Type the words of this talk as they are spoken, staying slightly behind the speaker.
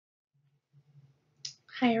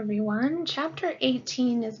Hi everyone. Chapter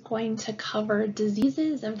 18 is going to cover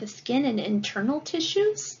diseases of the skin and internal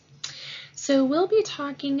tissues. So we'll be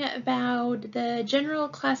talking about the general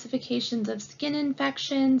classifications of skin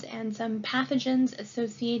infections and some pathogens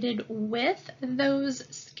associated with those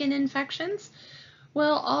skin infections.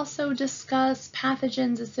 We'll also discuss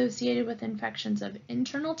pathogens associated with infections of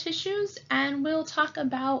internal tissues, and we'll talk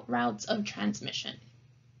about routes of transmission.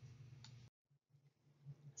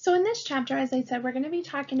 So in this chapter, as I said, we're going to be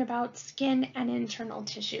talking about skin and internal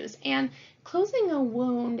tissues. And closing a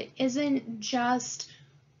wound isn't just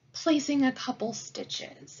placing a couple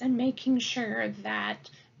stitches and making sure that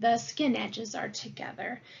the skin edges are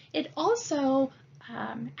together. It also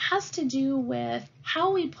has to do with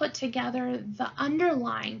how we put together the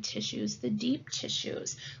underlying tissues, the deep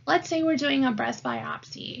tissues. Let's say we're doing a breast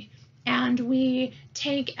biopsy and we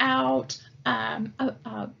take out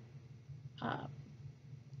a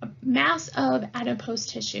mass of adipose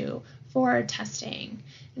tissue for testing,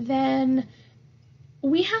 then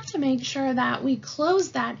we have to make sure that we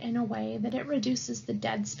close that in a way that it reduces the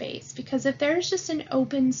dead space, because if there's just an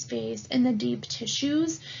open space in the deep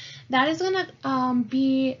tissues, that is going to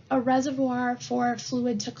be a reservoir for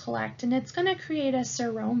fluid to collect, and it's going to create a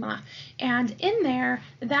seroma. And in there,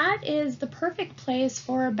 that is the perfect place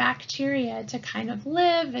for bacteria to kind of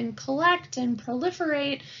live and collect and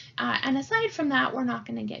proliferate. And aside from that, we're not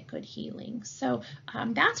going to get good healing. So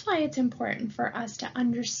that's why it's important for us to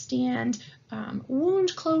understand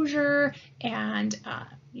wound closure and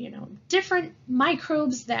different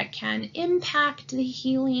microbes that can impact the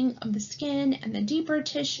healing of the skin and the deeper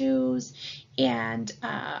tissues, and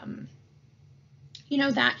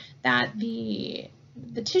that the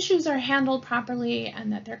tissues are handled properly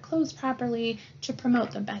and that they're closed properly to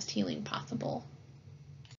promote the best healing possible.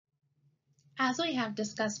 As we have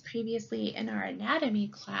discussed previously in our anatomy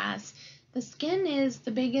class, the skin is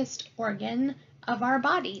the biggest organ of our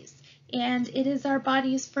bodies, and it is our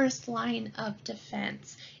body's first line of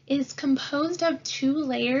defense. It is composed of two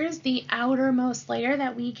layers. The outermost layer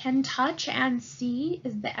that we can touch and see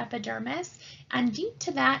is the epidermis, and deep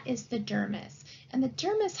to that is the dermis. And the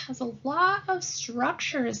dermis has a lot of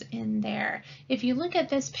structures in there. If you look at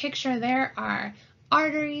this picture, there are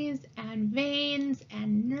arteries and veins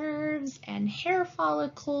and nerves and hair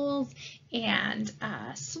follicles and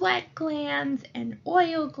sweat glands and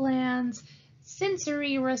oil glands,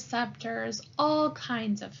 sensory receptors, all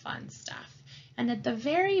kinds of fun stuff. And at the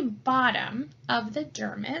very bottom of the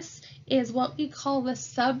dermis is what we call the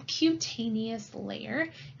subcutaneous layer.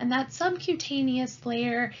 And that subcutaneous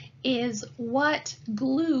layer is what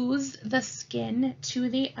glues the skin to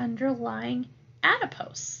the underlying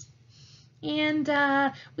adipose. And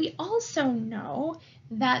we also know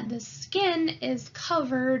that the skin is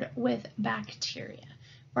covered with bacteria.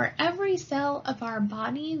 For every cell of our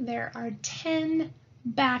body, there are 10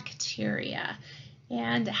 bacteria.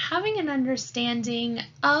 And having an understanding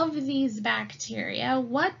of these bacteria,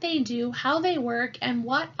 what they do, how they work, and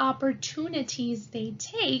what opportunities they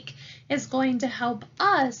take is going to help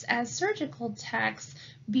us as surgical techs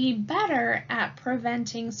be better at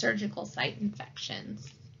preventing surgical site infections.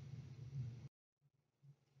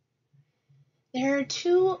 There are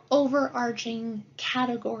two overarching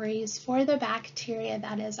categories for the bacteria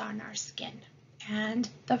that is on our skin. And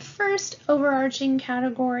the first overarching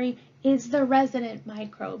category is the resident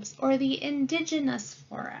microbes, or the indigenous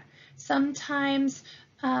flora, sometimes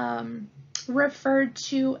referred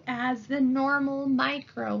to as the normal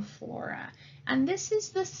microflora. And this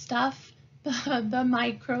is the stuff, the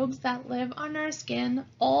microbes that live on our skin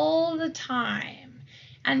all the time.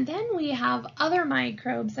 And then we have other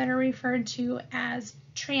microbes that are referred to as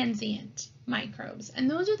transient microbes. And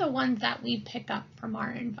those are the ones that we pick up from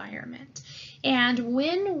our environment. And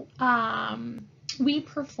when we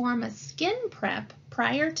perform a skin prep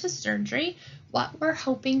prior to surgery, what we're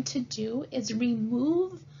hoping to do is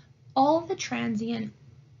remove all the transient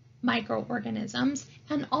microorganisms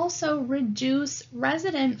and also reduce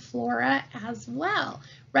resident flora as well.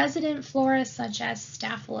 Resident flora such as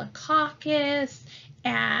Staphylococcus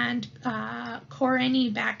and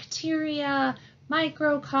Corynebacteria,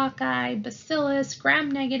 micrococci, bacillus,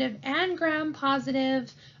 gram-negative and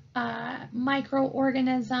gram-positive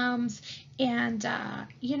microorganisms, and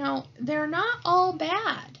they're not all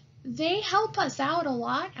bad. They help us out a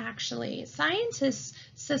lot, actually. Scientists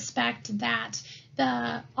suspect that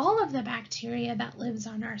all of the bacteria that lives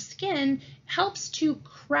on our skin helps to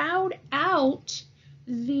crowd out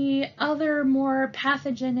the other more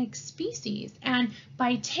pathogenic species, and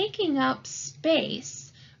by taking up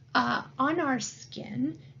space on our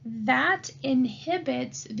skin, that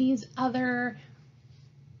inhibits these other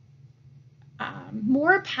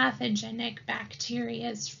more pathogenic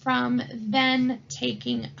bacteria from then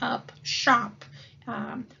taking up shop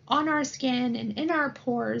on our skin and in our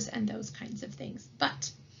pores and those kinds of things.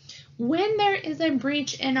 But when there is a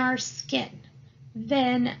breach in our skin,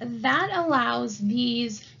 then that allows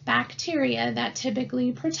these bacteria that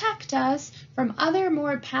typically protect us from other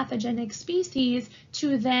more pathogenic species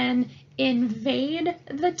to then invade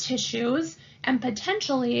the tissues and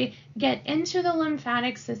potentially get into the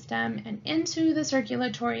lymphatic system and into the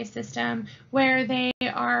circulatory system, where they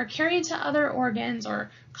are carried to other organs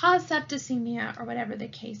or cause septicemia or whatever the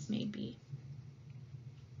case may be.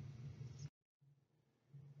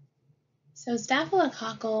 So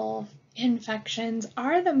staphylococcal infections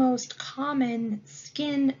are the most common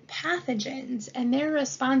skin pathogens, and they're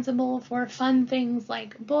responsible for fun things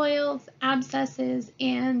like boils, abscesses,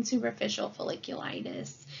 and superficial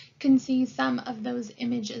folliculitis. You can see some of those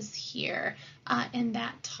images here in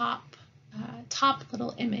that top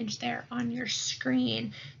little image there on your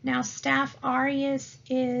screen. Now, Staph aureus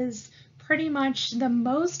is pretty much the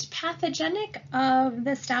most pathogenic of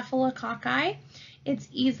the staphylococci. It's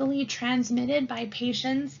easily transmitted by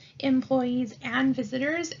patients, employees, and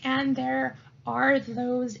visitors, and there are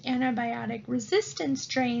those antibiotic resistant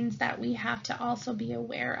strains that we have to also be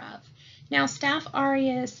aware of. Now, Staph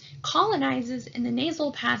aureus colonizes in the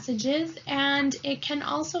nasal passages, and it can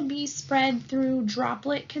also be spread through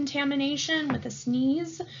droplet contamination with a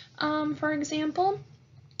sneeze, for example.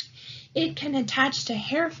 It can attach to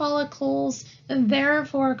hair follicles,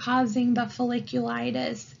 therefore causing the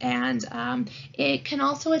folliculitis, and it can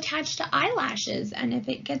also attach to eyelashes, and if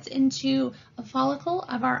it gets into a follicle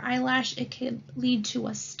of our eyelash, it can lead to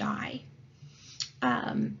a stye.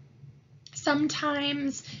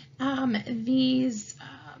 Sometimes this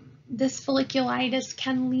folliculitis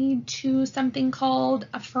can lead to something called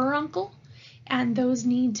a furuncle, and those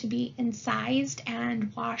need to be incised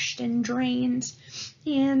and washed and drained.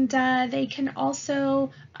 And they can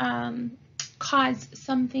also cause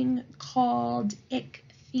something called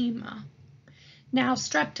ecthema. Now,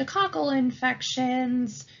 streptococcal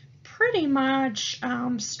infections, pretty much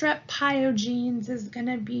strep pyogenes is going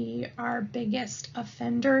to be our biggest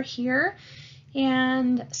offender here.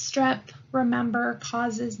 And strep, remember,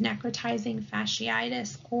 causes necrotizing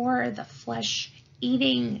fasciitis, or the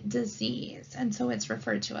flesh-eating disease, and so it's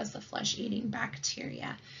referred to as the flesh-eating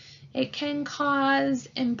bacteria. It can cause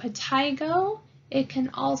impetigo. It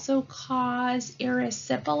can also cause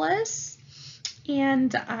erysipelas,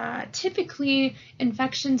 and typically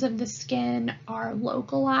infections of the skin are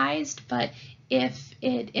localized, but if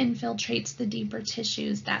it infiltrates the deeper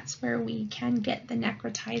tissues, that's where we can get the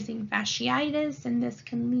necrotizing fasciitis, and this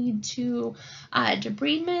can lead to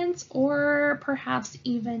debridements or perhaps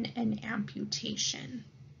even an amputation.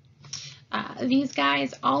 These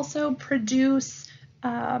guys also produce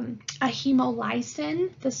a hemolysin,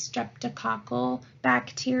 the streptococcal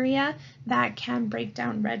bacteria, that can break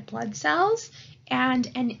down red blood cells, and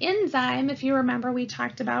an enzyme, if you remember we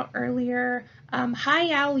talked about earlier,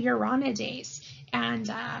 hyaluronidase,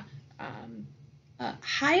 and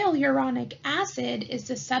hyaluronic acid is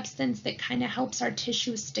the substance that kind of helps our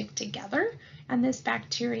tissues stick together, and this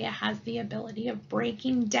bacteria has the ability of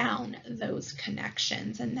breaking down those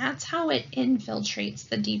connections, and that's how it infiltrates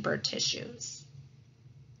the deeper tissues.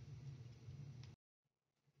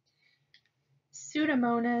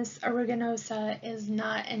 Pseudomonas aeruginosa is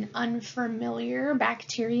not an unfamiliar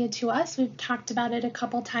bacteria to us. We've talked about it a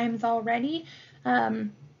couple times already.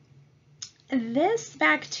 This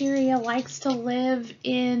bacteria likes to live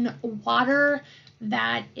in water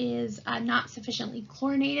that is not sufficiently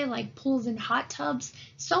chlorinated, like pools and hot tubs,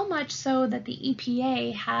 so much so that the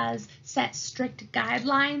EPA has set strict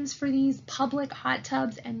guidelines for these public hot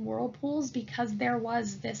tubs and whirlpools because there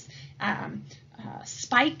was this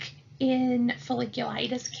spike in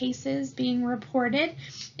folliculitis cases being reported.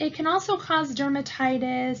 It can also cause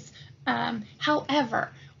dermatitis.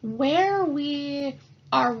 However, where we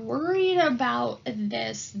are worried about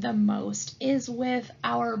this the most is with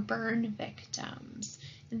our burn victims.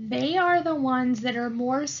 They are the ones that are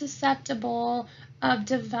more susceptible of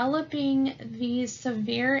developing these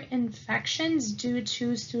severe infections due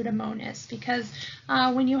to Pseudomonas, because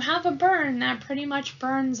when you have a burn, that pretty much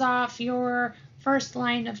burns off your first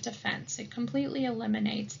line of defense. It completely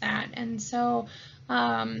eliminates that. And so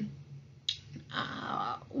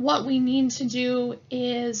what we need to do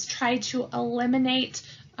is try to eliminate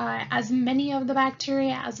as many of the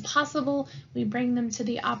bacteria as possible. We bring them to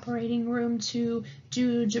the operating room to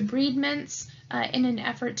do debridements in an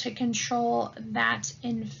effort to control that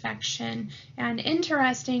infection. And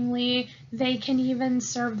interestingly, they can even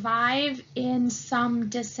survive in some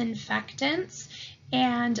disinfectants.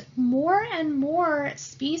 And more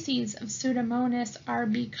species of Pseudomonas are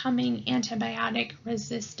becoming antibiotic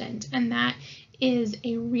resistant, and that is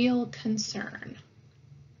a real concern.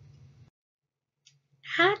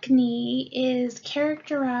 Acne is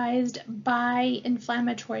characterized by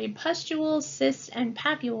inflammatory pustules, cysts, and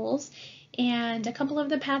papules, and a couple of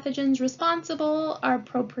the pathogens responsible are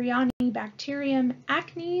Propionibacterium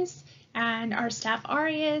acnes and our Staph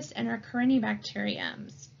aureus and our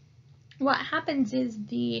Corynebacteriums. What happens is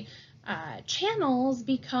the channels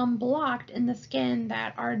become blocked in the skin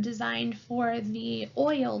that are designed for the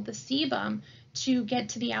oil, the sebum, to get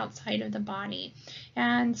to the outside of the body.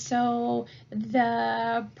 And so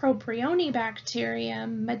the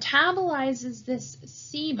Propionibacterium metabolizes this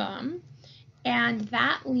sebum, and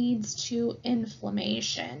that leads to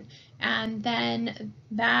inflammation. And then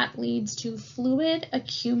that leads to fluid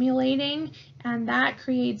accumulating, and that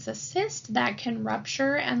creates a cyst that can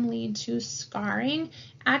rupture and lead to scarring.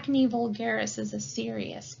 Acne vulgaris is a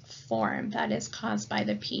serious form that is caused by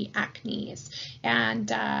the P. acnes. And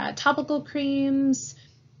topical creams,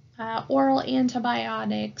 oral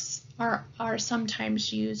antibiotics are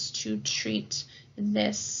sometimes used to treat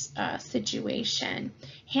this situation.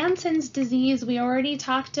 Hansen's disease we already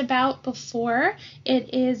talked about before.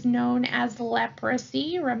 It is known as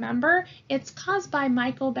leprosy. Remember, it's caused by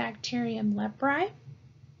Mycobacterium leprae.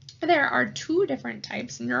 There are two different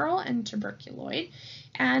types, neural and tuberculoid,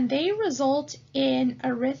 and they result in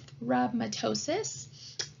erythematosus,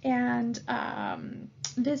 and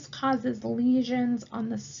this causes lesions on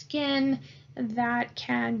the skin that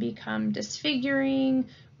can become disfiguring.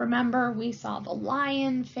 Remember, we saw the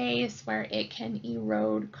lion face where it can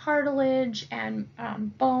erode cartilage and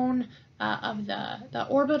bone of the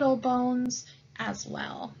orbital bones as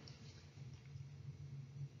well.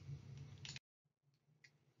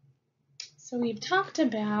 So we've talked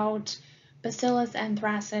about Bacillus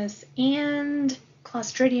anthracis and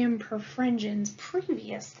Clostridium perfringens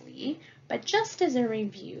previously, but just as a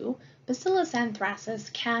review, Bacillus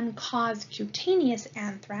anthracis can cause cutaneous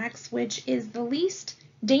anthrax, which is the least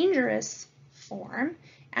dangerous form,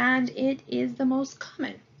 and it is the most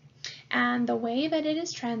common. And the way that it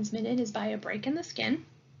is transmitted is by a break in the skin,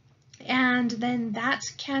 and then that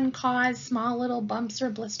can cause small little bumps or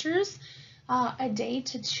blisters a day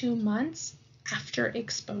to 2 months after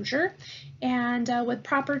exposure. And with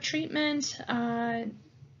proper treatment, it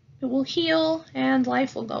will heal and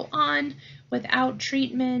life will go on. Without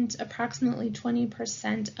treatment, approximately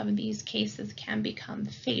 20% of these cases can become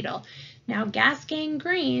fatal. Now, gas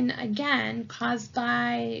gangrene, again, caused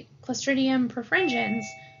by Clostridium perfringens,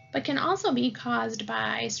 but can also be caused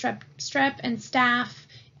by strep and staph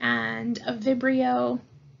and a Vibrio,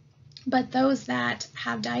 but those that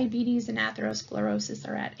have diabetes and atherosclerosis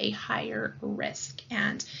are at a higher risk,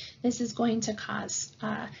 and this is going to cause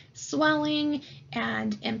swelling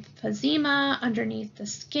and emphysema underneath the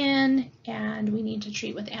skin, and we need to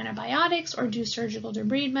treat with antibiotics or do surgical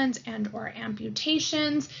debridements and or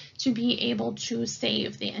amputations to be able to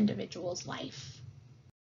save the individual's life.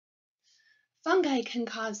 Fungi can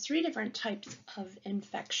cause 3 different types of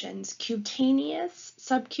infections: cutaneous,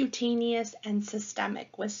 subcutaneous, and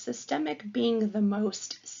systemic, with systemic being the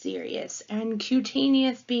most serious and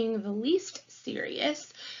cutaneous being the least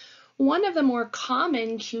serious. One of the more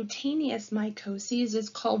common cutaneous mycoses is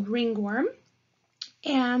called ringworm,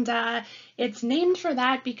 and it's named for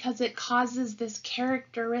that because it causes this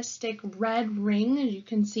characteristic red ring, as you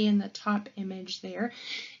can see in the top image there.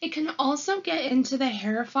 It can also get into the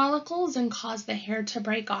hair follicles and cause the hair to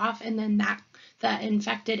break off, and then the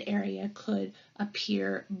infected area could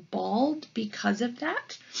appear bald because of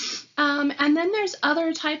that. And then there's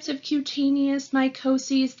other types of cutaneous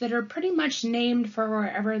mycoses that are pretty much named for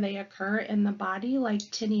wherever they occur in the body, like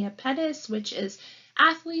tinea pedis, which is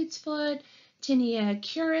athlete's foot, tinea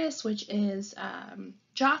curis, which is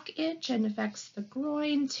jock itch and affects the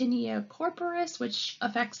groin, tinea corporis, which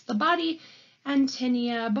affects the body, and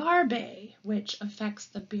tinea barbae, which affects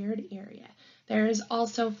the beard area. There is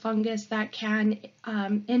also fungus that can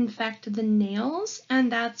infect the nails,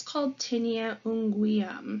 and that's called tinea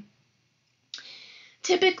unguium.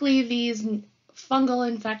 Typically, these fungal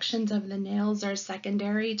infections of the nails are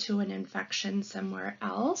secondary to an infection somewhere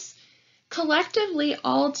else. Collectively,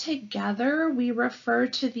 all together, we refer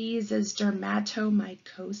to these as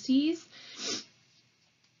dermatomycoses.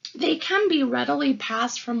 They can be readily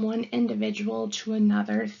passed from one individual to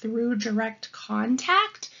another through direct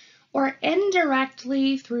contact or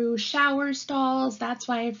indirectly through shower stalls. That's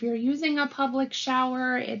why if you're using a public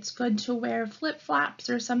shower, it's good to wear flip-flops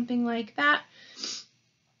or something like that.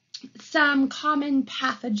 Some common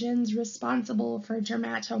pathogens responsible for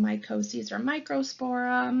dermatomycosis are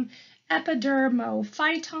microsporum,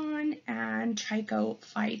 epidermophyton, and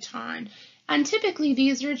trichophyton. And typically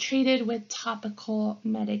these are treated with topical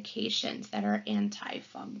medications that are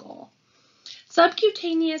antifungal.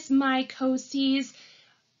 Subcutaneous mycoses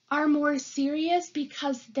are more serious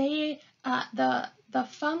because the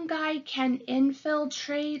fungi can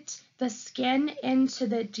infiltrate the skin into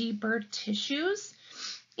the deeper tissues.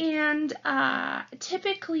 And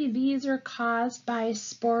typically these are caused by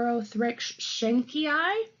Sporothrix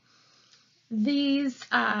schenckii.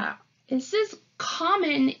 This is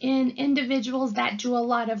common in individuals that do a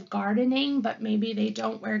lot of gardening, but maybe they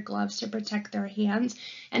don't wear gloves to protect their hands.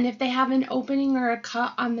 And if they have an opening or a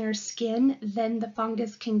cut on their skin, then the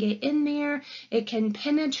fungus can get in there. It can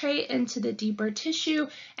penetrate into the deeper tissue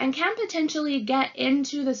and can potentially get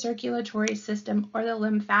into the circulatory system or the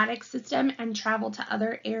lymphatic system and travel to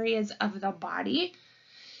other areas of the body.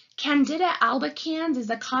 Candida albicans is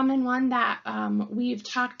a common one that we've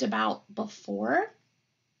talked about before,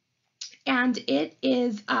 and it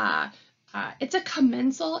is it's a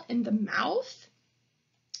commensal in the mouth,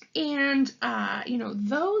 and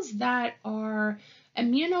those that are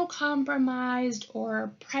immunocompromised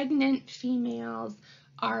or pregnant females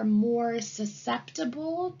are more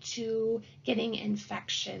susceptible to getting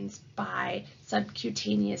infections by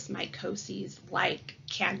subcutaneous mycoses like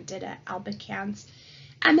Candida albicans.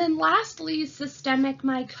 And then lastly, systemic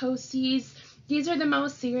mycoses. These are the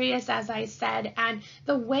most serious, as I said, and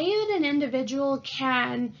the way that an individual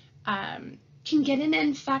can get an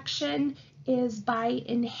infection is by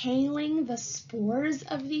inhaling the spores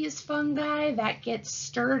of these fungi that get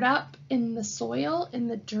stirred up in the soil, in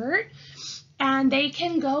the dirt, and they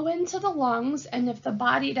can go into the lungs, and if the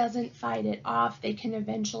body doesn't fight it off, they can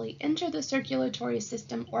eventually enter the circulatory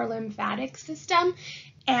system or lymphatic system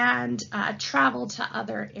and travel to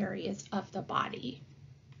other areas of the body.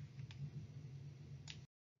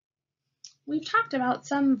 We've talked about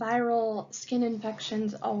some viral skin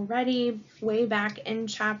infections already way back in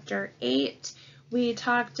chapter 8. We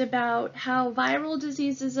talked about how viral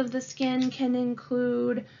diseases of the skin can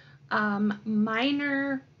include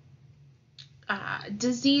minor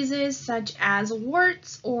diseases such as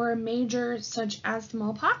warts or major such as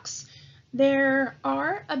smallpox. There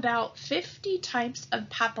are about 50 types of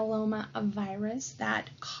papillomavirus that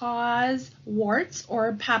cause warts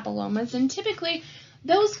or papillomas, and typically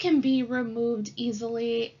those can be removed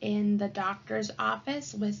easily in the doctor's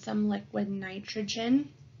office with some liquid nitrogen.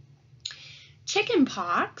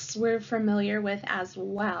 Chickenpox we're familiar with as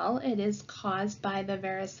well. It is caused by the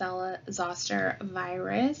varicella zoster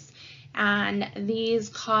virus, and these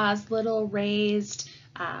cause little raised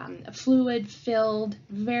fluid-filled,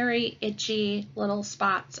 very itchy little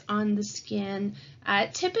spots on the skin.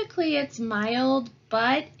 Typically it's mild,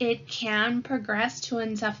 but it can progress to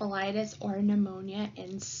encephalitis or pneumonia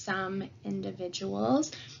in some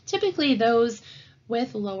individuals, typically those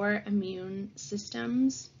with lower immune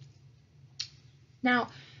systems. Now,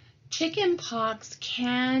 chickenpox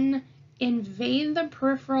can invade the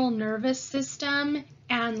peripheral nervous system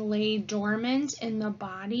and lay dormant in the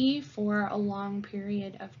body for a long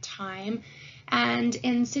period of time. And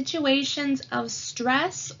in situations of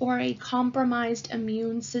stress or a compromised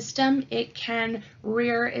immune system, it can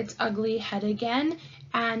rear its ugly head again,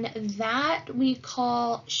 and that we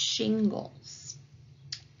call shingles.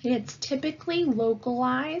 It's typically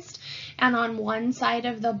localized and on one side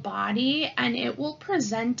of the body, and it will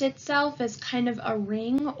present itself as kind of a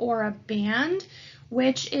ring or a band,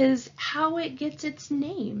 which is how it gets its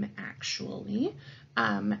name, actually.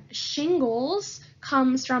 Shingles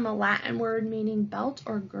comes from a Latin word meaning belt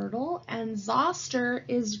or girdle, and zoster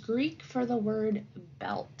is Greek for the word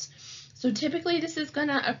belt. So typically this is going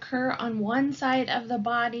to occur on one side of the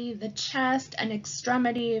body, the chest, an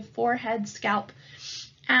extremity, forehead, scalp.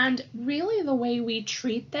 And really the way we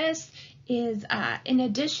treat this is, in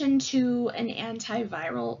addition to an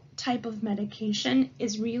antiviral type of medication,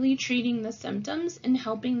 is really treating the symptoms and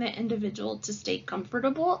helping the individual to stay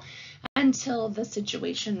comfortable until the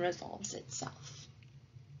situation resolves itself.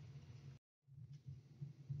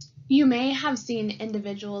 You may have seen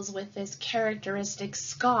individuals with this characteristic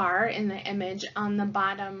scar in the image on the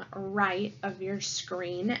bottom right of your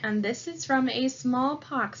screen, and this is from a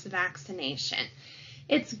smallpox vaccination.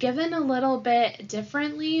 It's given a little bit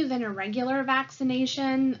differently than a regular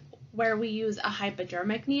vaccination. where we use a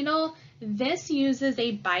hypodermic needle. This uses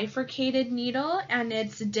a bifurcated needle and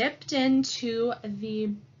it's dipped into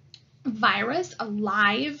the virus, a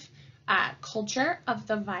live culture of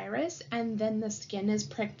the virus, and then the skin is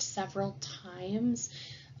pricked several times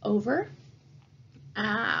over.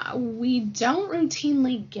 We don't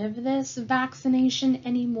routinely give this vaccination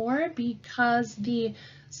anymore because the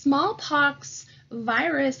smallpox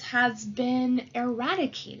virus has been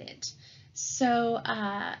eradicated. So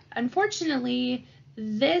unfortunately,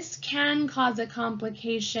 this can cause a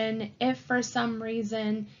complication if for some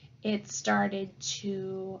reason it started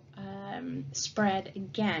to spread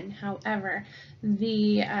again. However,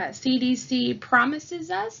 the CDC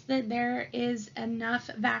promises us that there is enough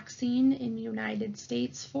vaccine in the United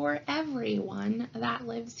States for everyone that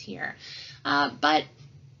lives here. But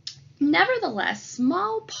nevertheless,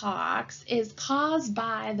 smallpox is caused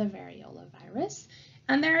by the variola virus,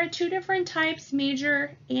 and there are two different types,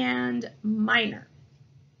 major and minor.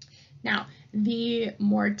 Now, the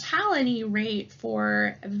mortality rate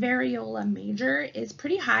for variola major is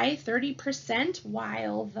pretty high, 30%,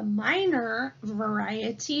 while the minor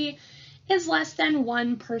variety is less than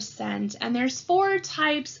 1%. And there's 4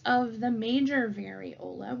 types of the major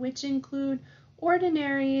variola, which include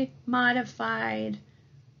ordinary, modified,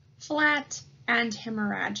 flat, and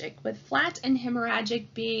hemorrhagic, with flat and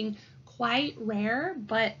hemorrhagic being quite rare,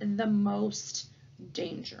 but the most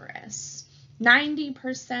dangerous.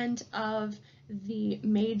 90% of the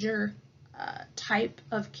major type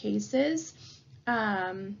of cases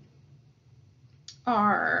are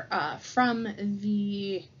from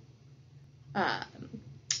the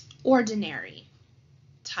ordinary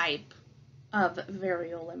type of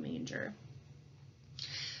variola major.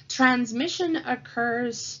 Transmission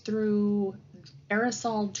occurs through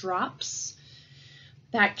aerosol drops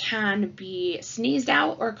that can be sneezed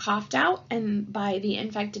out or coughed out and by the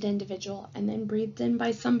infected individual and then breathed in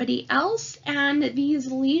by somebody else. And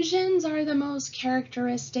these lesions are the most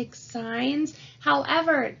characteristic signs.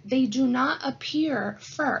 However, they do not appear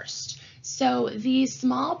first. So the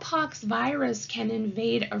smallpox virus can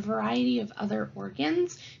invade a variety of other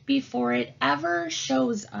organs before it ever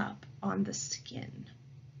shows up on the skin.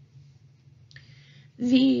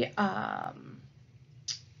 The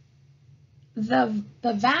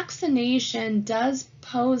vaccination does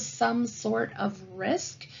pose some sort of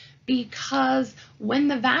risk because when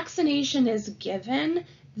the vaccination is given,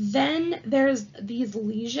 then there's these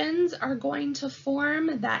lesions are going to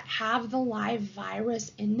form that have the live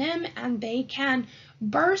virus in them, and they can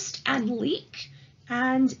burst and leak,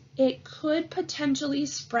 and it could potentially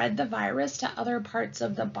spread the virus to other parts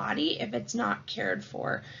of the body if it's not cared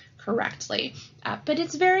for correctly. But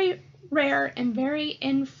it's very rare and very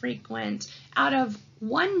infrequent. Out of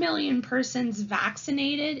 1 million persons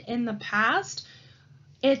vaccinated in the past,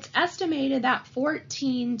 it's estimated that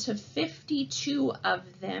 14 to 52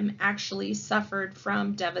 of them actually suffered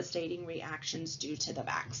from devastating reactions due to the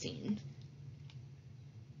vaccine.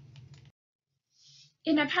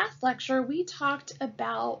 In a past lecture, we talked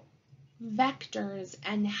about vectors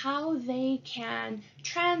and how they can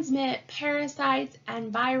transmit parasites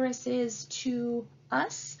and viruses to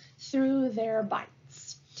us through their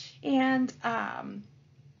bites. And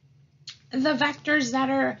the vectors that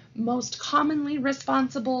are most commonly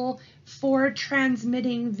responsible for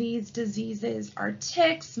transmitting these diseases are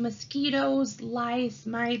ticks, mosquitoes, lice,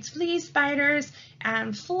 mites, fleas, spiders,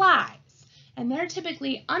 and flies. And they're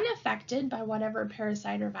typically unaffected by whatever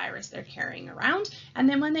parasite or virus they're carrying around. And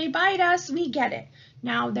then when they bite us, we get it.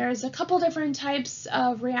 Now, there's a couple different types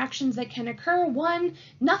of reactions that can occur. One,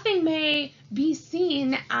 nothing may be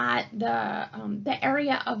seen at the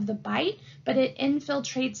area of the bite, but it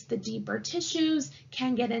infiltrates the deeper tissues,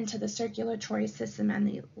 can get into the circulatory system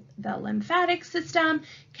and the lymphatic system,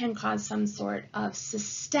 can cause some sort of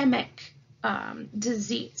systemic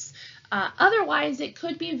disease. Otherwise, it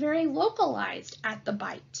could be very localized at the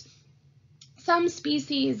bite. Some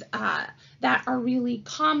species that are really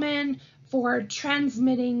common for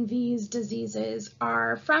transmitting these diseases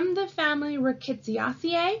are from the family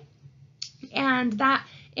Rickettsiaceae, and that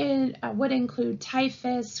would include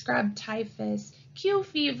typhus, scrub typhus, Q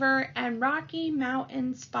fever, and Rocky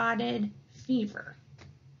Mountain spotted fever.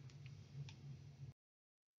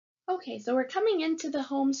 Okay, so we're coming into the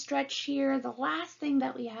home stretch here. The last thing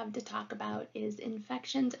that we have to talk about is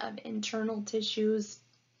infections of internal tissues.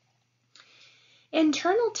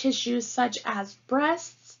 Internal tissues such as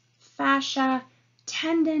breasts, fascia,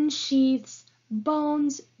 tendon sheaths,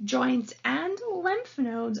 bones, joints, and lymph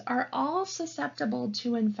nodes are all susceptible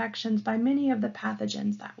to infections by many of the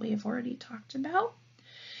pathogens that we have already talked about.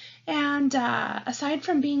 And aside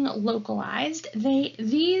from being localized,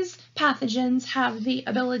 these pathogens have the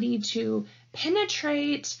ability to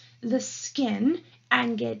penetrate the skin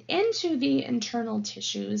and get into the internal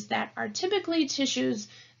tissues that are typically tissues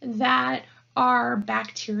that are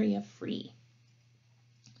bacteria-free.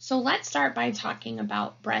 So let's start by talking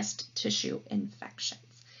about breast tissue infections.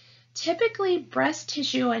 Typically, breast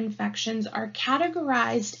tissue infections are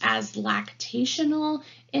categorized as lactational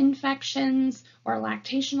infections or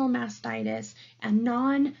lactational mastitis and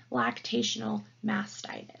non-lactational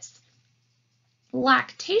mastitis.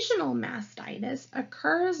 Lactational mastitis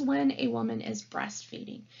occurs when a woman is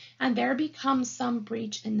breastfeeding and there becomes some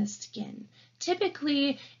breach in the skin.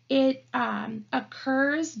 Typically, it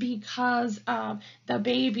occurs because of the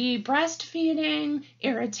baby breastfeeding,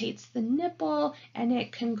 irritates the nipple, and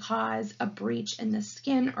it can cause a breach in the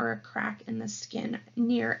skin or a crack in the skin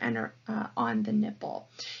near and on the nipple.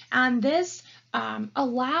 And this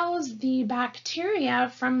allows the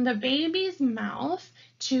bacteria from the baby's mouth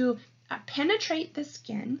to penetrate the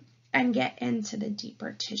skin and get into the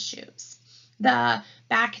deeper tissues. The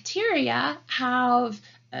bacteria have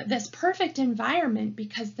this perfect environment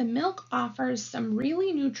because the milk offers some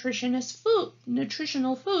really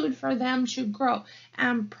nutritional food for them to grow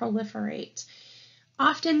and proliferate.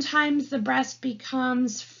 Oftentimes the breast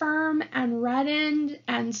becomes firm and reddened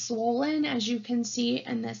and swollen, as you can see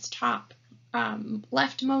in this top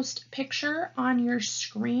leftmost picture on your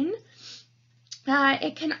screen.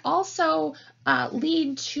 It can also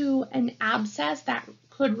lead to an abscess that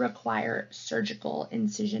could require surgical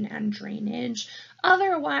incision and drainage.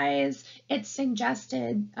 Otherwise, it's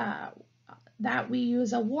suggested that we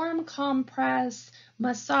use a warm compress,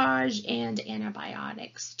 massage, and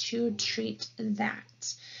antibiotics to treat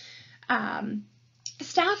that.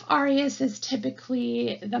 Staph aureus is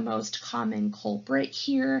typically the most common culprit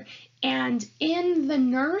here, and in the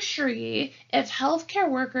nursery, if healthcare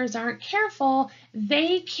workers aren't careful,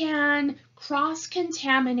 they can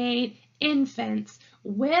cross-contaminate infants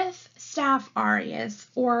with Staph aureus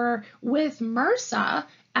or with MRSA,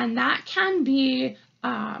 and that can be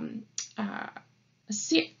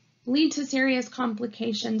lead to serious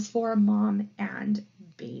complications for mom and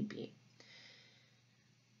baby.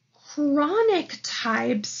 Chronic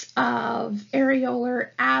types of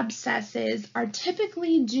areolar abscesses are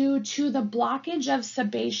typically due to the blockage of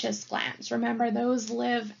sebaceous glands. Remember, those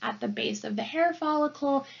live at the base of the hair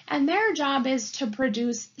follicle, and their job is to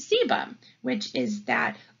produce sebum, which is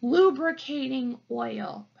that lubricating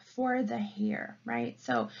oil for the hair, right?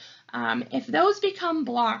 So if those become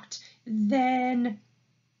blocked, then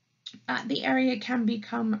the area can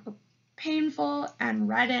become painful and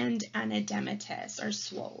reddened and edematous or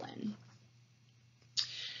swollen.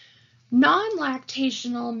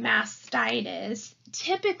 Non-lactational mastitis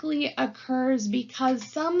typically occurs because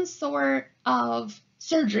some sort of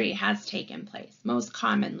surgery has taken place, most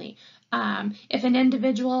commonly. If an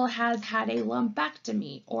individual has had a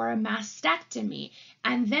lumpectomy or a mastectomy,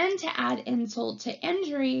 and then to add insult to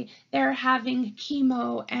injury, they're having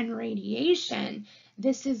chemo and radiation,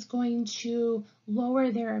 this is going to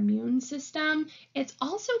lower their immune system. It's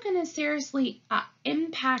also going to seriously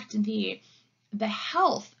impact the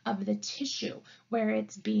health of the tissue where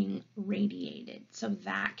it's being radiated. So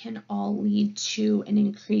that can all lead to an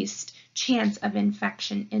increased chance of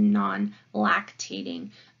infection in non-lactating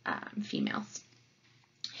females.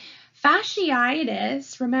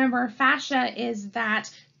 Fasciitis, remember, fascia is that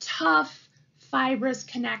tough, fibrous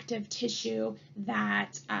connective tissue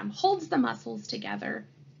that holds the muscles together,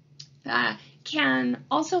 can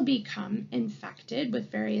also become infected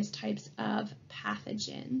with various types of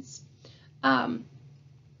pathogens.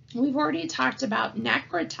 We've already talked about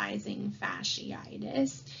necrotizing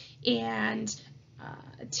fasciitis, and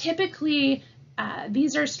typically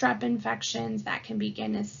these are strep infections that can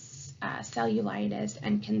begin as cellulitis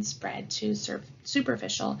and can spread to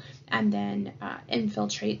superficial and then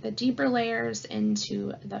infiltrate the deeper layers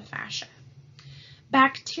into the fascia.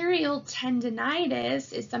 Bacterial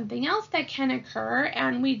tendinitis is something else that can occur,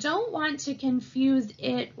 and we don't want to confuse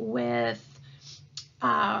it with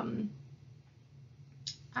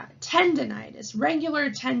tendinitis, regular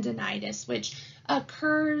tendinitis, which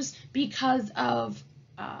occurs because of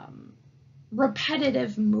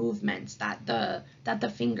repetitive movements that the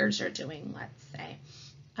fingers are doing, let's say.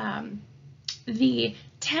 The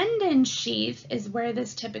tendon sheath is where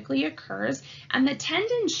this typically occurs, and the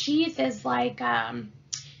tendon sheath is like,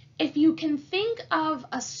 if you can think of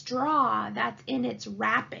a straw that's in its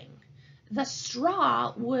wrapping, the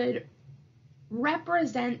straw would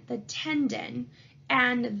represent the tendon,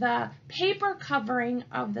 and the paper covering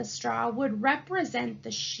of the straw would represent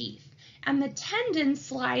the sheath. and the tendon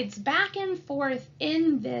slides back and forth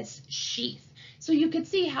in this sheath. So you could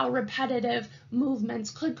see how repetitive movements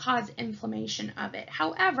could cause inflammation of it.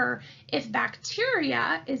 However, if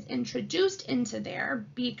bacteria is introduced into there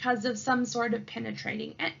because of some sort of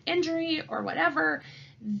penetrating injury or whatever,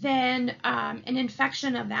 then an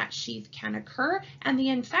infection of that sheath can occur, and the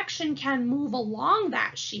infection can move along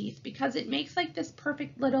that sheath because it makes like this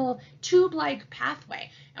perfect little tube-like pathway,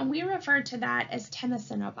 and we refer to that as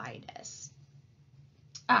tenosynovitis.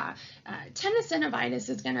 Tenosynovitis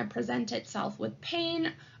is going to present itself with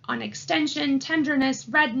pain on extension, tenderness,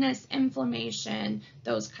 redness, inflammation,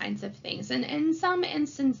 those kinds of things. And in some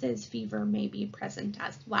instances, fever may be present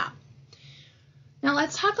as well. Now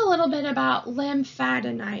let's talk a little bit about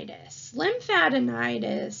lymphadenitis.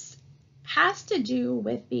 Lymphadenitis has to do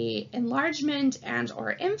with the enlargement and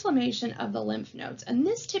or inflammation of the lymph nodes. And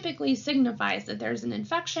this typically signifies that there's an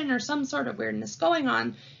infection or some sort of weirdness going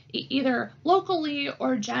on either locally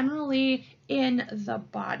or generally in the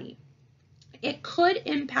body. It could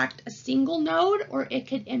impact a single node or it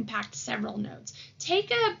could impact several nodes.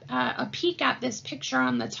 Take a peek at this picture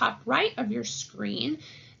on the top right of your screen.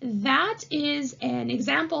 That is an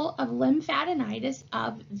example of lymphadenitis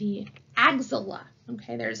of the axilla.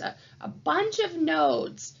 Okay, there's a bunch of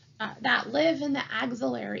nodes that live in the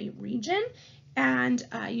axillary region, and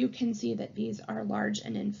you can see that these are large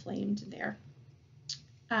and inflamed there.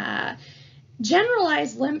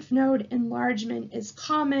 Generalized lymph node enlargement is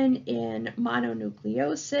common in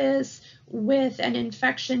mononucleosis with an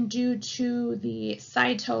infection due to the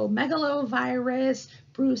cytomegalovirus,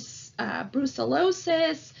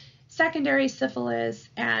 brucellosis, secondary syphilis,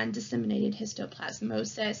 and disseminated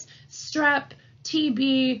histoplasmosis. Strep,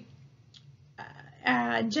 TB,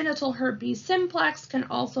 genital herpes simplex can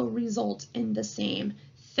also result in the same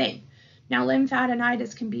thing. Now,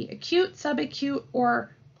 lymphadenitis can be acute, subacute,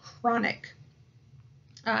 or chronic.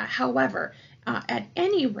 However, at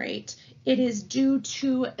any rate, it is due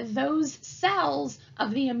to those cells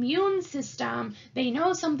of the immune system. They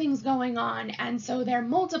know something's going on, and so they're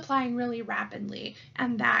multiplying really rapidly,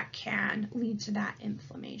 and that can lead to that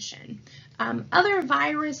inflammation. Other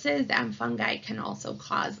viruses and fungi can also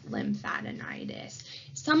cause lymphadenitis.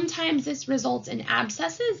 Sometimes this results in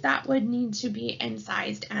abscesses that would need to be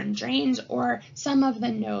incised and drained, or some of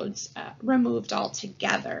the nodes removed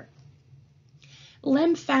altogether.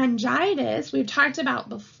 Lymphangitis, we've talked about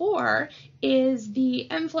before, is the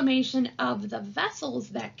inflammation of the vessels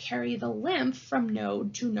that carry the lymph from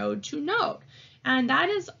node to node to node. And that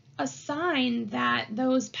is a sign that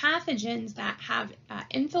those pathogens that have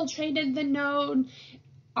infiltrated the node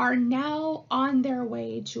are now on their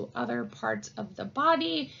way to other parts of the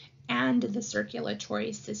body and the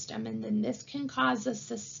circulatory system. And then this can cause a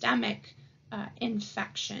systemic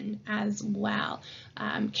infection as well.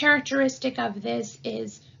 Characteristic of this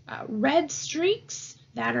is red streaks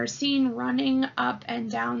that are seen running up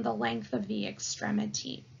and down the length of the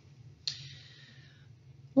extremity.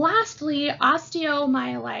 Lastly,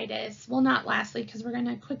 osteomyelitis. Well, not lastly, because we're going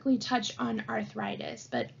to quickly touch on arthritis,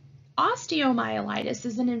 but osteomyelitis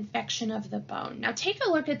is an infection of the bone. Now take a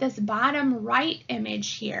look at this bottom right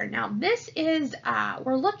image here. Now this is,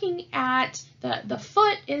 we're looking at the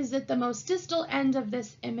foot is at the most distal end of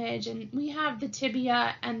this image, and we have the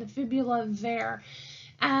tibia and the fibula there.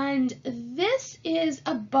 And this is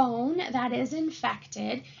a bone that is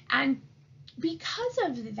infected, and because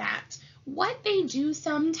of that, what they do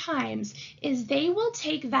sometimes is they will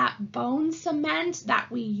take that bone cement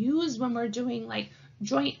that we use when we're doing like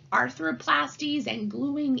joint arthroplasties and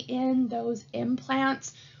gluing in those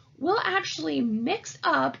implants. We'll actually mix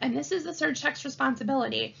up, and this is the surg tech's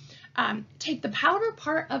responsibility, take the powder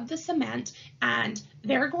part of the cement, and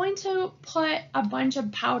they're going to put a bunch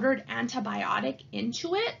of powdered antibiotic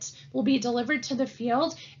into it. Will be delivered to the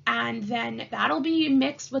field, and then that'll be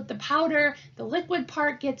mixed with the powder. The liquid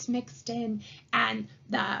part gets mixed in, and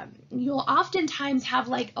you'll oftentimes have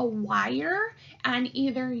like a wire, and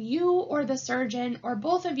either you or the surgeon or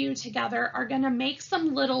both of you together are going to make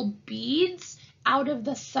some little beads out of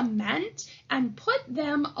the cement and put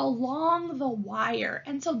them along the wire.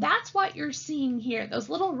 And so that's what you're seeing here. Those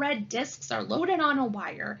little red discs are loaded on a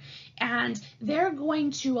wire, and they're going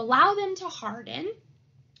to allow them to harden.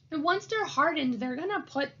 And once they're hardened, they're going to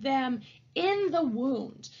put them in the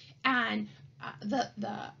wound. And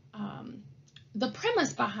the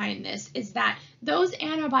premise behind this is that those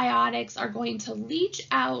antibiotics are going to leach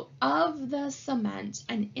out of the cement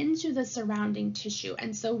and into the surrounding tissue.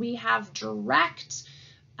 And so we have direct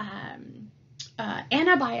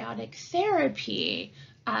antibiotic therapy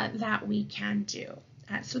that we can do.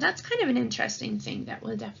 So that's kind of an interesting thing that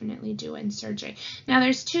we'll definitely do in surgery. Now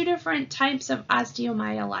there's two different types of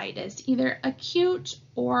osteomyelitis, either acute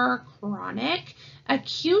or chronic.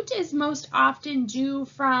 Acute is most often due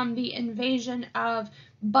from the invasion of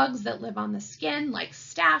bugs that live on the skin, like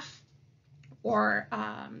staph or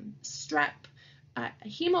strep.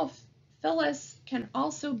 Hemophilus can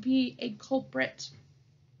also be a culprit.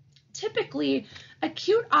 Typically,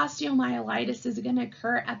 acute osteomyelitis is going to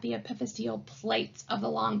occur at the epiphyseal plates of the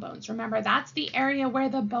long bones. Remember, that's the area where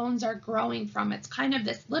the bones are growing from. It's kind of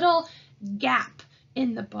this little gap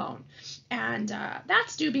in the bone. And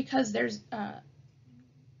that's due because there's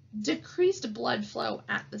decreased blood flow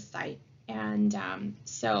at the site. And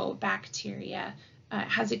so bacteria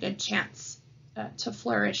has a good chance to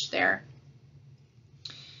flourish there.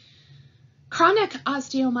 Chronic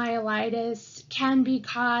osteomyelitis can be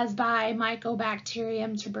caused by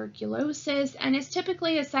Mycobacterium tuberculosis and is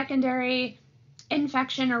typically a secondary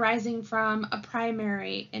infection arising from a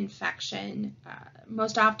primary infection,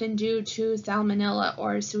 most often due to Salmonella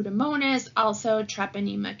or Pseudomonas. Also,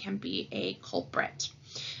 Treponema can be a culprit.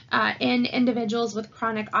 In individuals with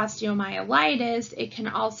chronic osteomyelitis, it can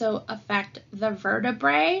also affect the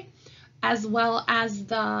vertebrae, as well as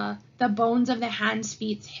the bones of the hands,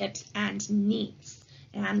 feet, hips, and knees.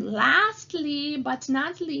 And lastly, but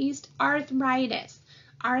not least, arthritis.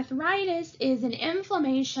 Arthritis is an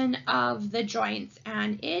inflammation of the joints,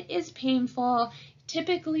 and it is painful.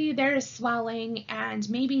 Typically, there is swelling and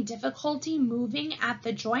maybe difficulty moving at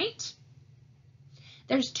the joint.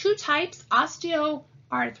 There's two types,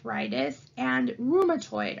 osteoarthritis and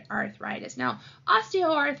rheumatoid arthritis. Now,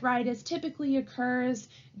 osteoarthritis typically occurs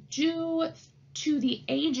due to the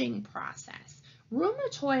aging process.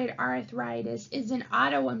 Rheumatoid arthritis is an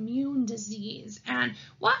autoimmune disease, and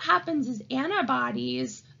what happens is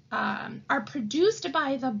antibodies are produced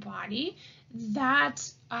by the body that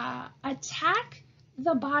attack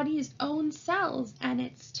the body's own cells and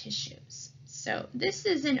its tissues. So this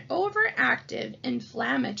is an overactive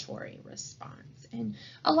inflammatory response. And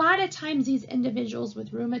a lot of times these individuals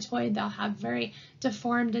with rheumatoid, they'll have very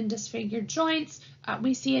deformed and disfigured joints.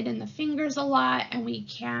 We see it in the fingers a lot, and we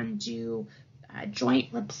can do joint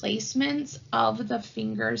replacements of the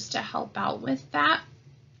fingers to help out with that.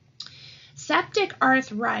 Septic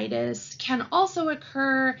arthritis can also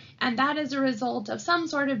occur, and that is a result of some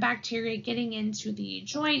sort of bacteria getting into the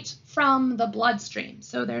joint from the bloodstream.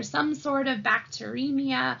 So there's some sort of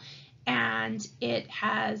bacteremia, and it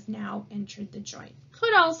has now entered the joint.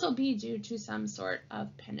 Could also be due to some sort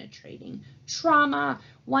of penetrating trauma.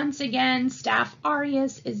 Once again, Staph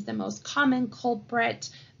aureus is the most common culprit,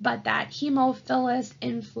 but that Haemophilus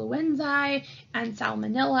influenzae and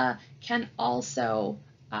Salmonella can also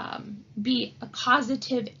be a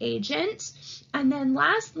causative agent. And then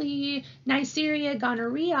lastly, Neisseria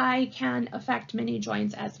gonorrhoeae can affect many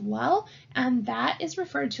joints as well, and that is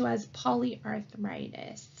referred to as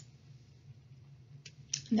polyarthritis.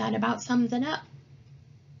 That about sums it up.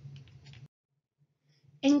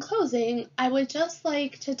 In closing, I would just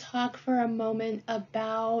like to talk for a moment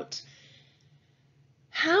about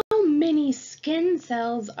how many skin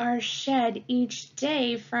cells are shed each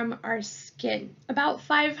day from our skin. About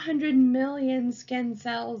 500 million skin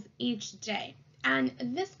cells each day. And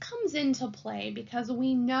this comes into play because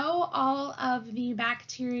we know all of the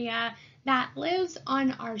bacteria that lives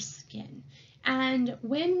on our skin. And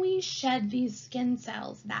when we shed these skin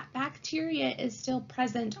cells, that bacteria is still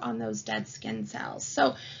present on those dead skin cells.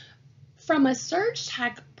 So from a surg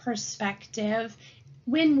tech perspective,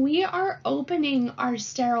 when we are opening our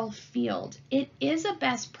sterile field, it is a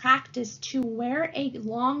best practice to wear a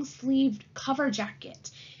long-sleeved cover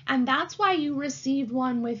jacket. And that's why you received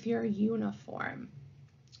one with your uniform.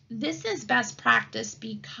 This is best practice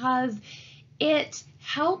because it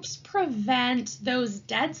helps prevent those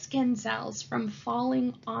dead skin cells from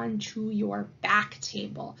falling onto your back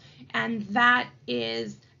table. And that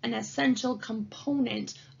is an essential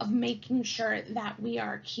component of making sure that we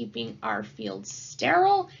are keeping our field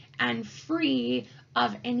sterile and free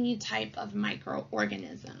of any type of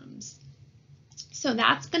microorganisms. So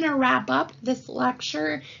that's going to wrap up this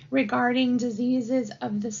lecture regarding diseases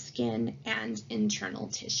of the skin and internal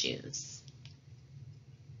tissues.